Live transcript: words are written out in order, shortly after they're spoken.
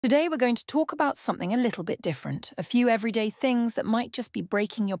Today we're going to talk about something a little bit different, a few everyday things that might just be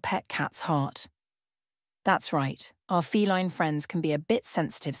breaking your pet cat's heart. That's right, our feline friends can be a bit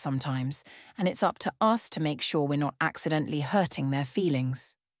sensitive sometimes, and it's up to us to make sure we're not accidentally hurting their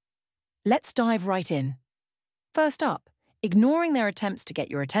feelings. Let's dive right in. First up, ignoring their attempts to get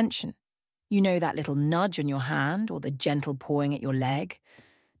your attention. You know, that little nudge on your hand or the gentle pawing at your leg?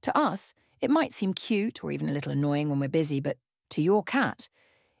 To us, it might seem cute or even a little annoying when we're busy, but to your cat,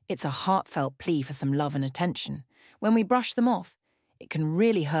 it's a heartfelt plea for some love and attention. When we brush them off, it can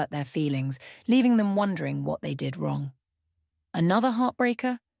really hurt their feelings, leaving them wondering what they did wrong. Another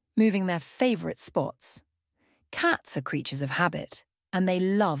heartbreaker? Moving their favourite spots. Cats are creatures of habit, and they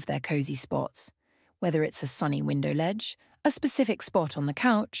love their cosy spots. Whether it's a sunny window ledge, a specific spot on the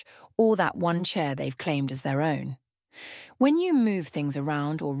couch, or that one chair they've claimed as their own. When you move things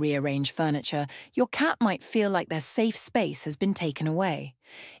around or rearrange furniture, your cat might feel like their safe space has been taken away.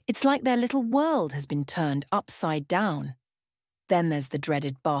 It's like their little world has been turned upside down. Then there's the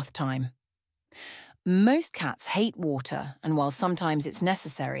dreaded bath time. Most cats hate water, and while sometimes it's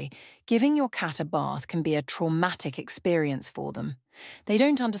necessary, giving your cat a bath can be a traumatic experience for them. They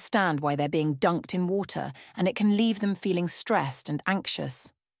don't understand why they're being dunked in water, and it can leave them feeling stressed and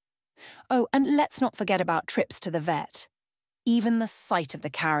anxious. Oh, and let's not forget about trips to the vet. Even the sight of the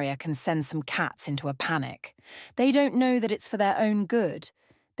carrier can send some cats into a panic. They don't know that it's for their own good.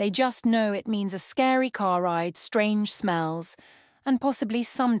 They just know it means a scary car ride, strange smells, and possibly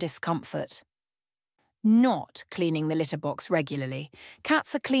some discomfort. Not cleaning the litter box regularly.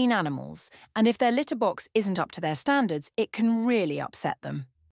 Cats are clean animals, and if their litter box isn't up to their standards, it can really upset them.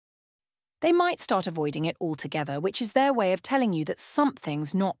 They might start avoiding it altogether, which is their way of telling you that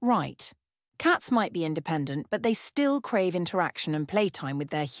something's not right. Cats might be independent, but they still crave interaction and playtime with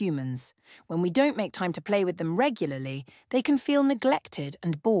their humans. When we don't make time to play with them regularly, they can feel neglected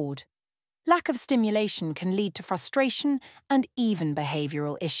and bored. Lack of stimulation can lead to frustration and even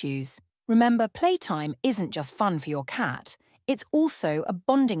behavioural issues. Remember, playtime isn't just fun for your cat. It's also a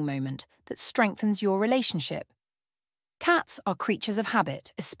bonding moment that strengthens your relationship. Cats are creatures of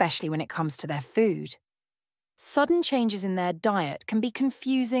habit, especially when it comes to their food. Sudden changes in their diet can be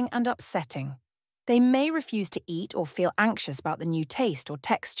confusing and upsetting. They may refuse to eat or feel anxious about the new taste or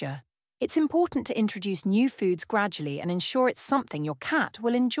texture. It's important to introduce new foods gradually and ensure it's something your cat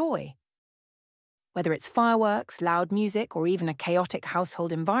will enjoy. Whether it's fireworks, loud music, or even a chaotic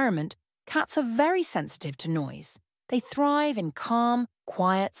household environment, cats are very sensitive to noise. They thrive in calm,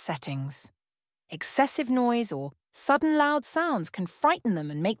 quiet settings. Excessive noise or sudden loud sounds can frighten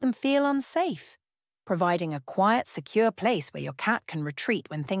them and make them feel unsafe. Providing a quiet, secure place where your cat can retreat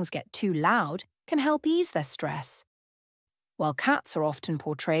when things get too loud can help ease their stress. While cats are often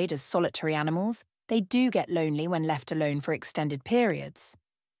portrayed as solitary animals, they do get lonely when left alone for extended periods.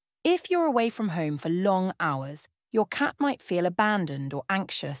 If you're away from home for long hours, your cat might feel abandoned or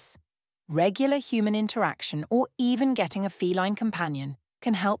anxious. Regular human interaction or even getting a feline companion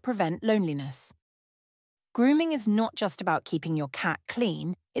can help prevent loneliness. Grooming is not just about keeping your cat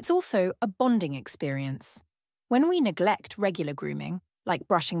clean, it's also a bonding experience. When we neglect regular grooming, like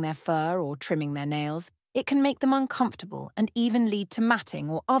brushing their fur or trimming their nails, it can make them uncomfortable and even lead to matting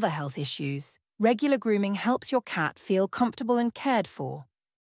or other health issues. Regular grooming helps your cat feel comfortable and cared for.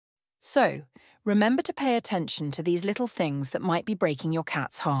 So, remember to pay attention to these little things that might be breaking your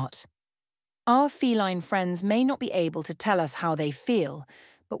cat's heart. Our feline friends may not be able to tell us how they feel,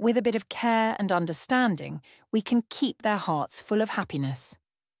 but with a bit of care and understanding, we can keep their hearts full of happiness.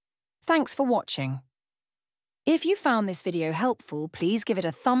 Thanks for watching. If you found this video helpful, please give it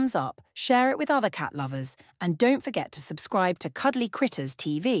a thumbs up, share it with other cat lovers, and don't forget to subscribe to Cuddly Critters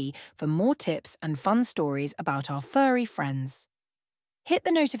TV for more tips and fun stories about our furry friends. Hit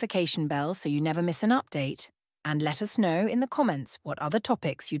the notification bell so you never miss an update, and let us know in the comments what other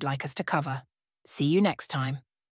topics you'd like us to cover. See you next time.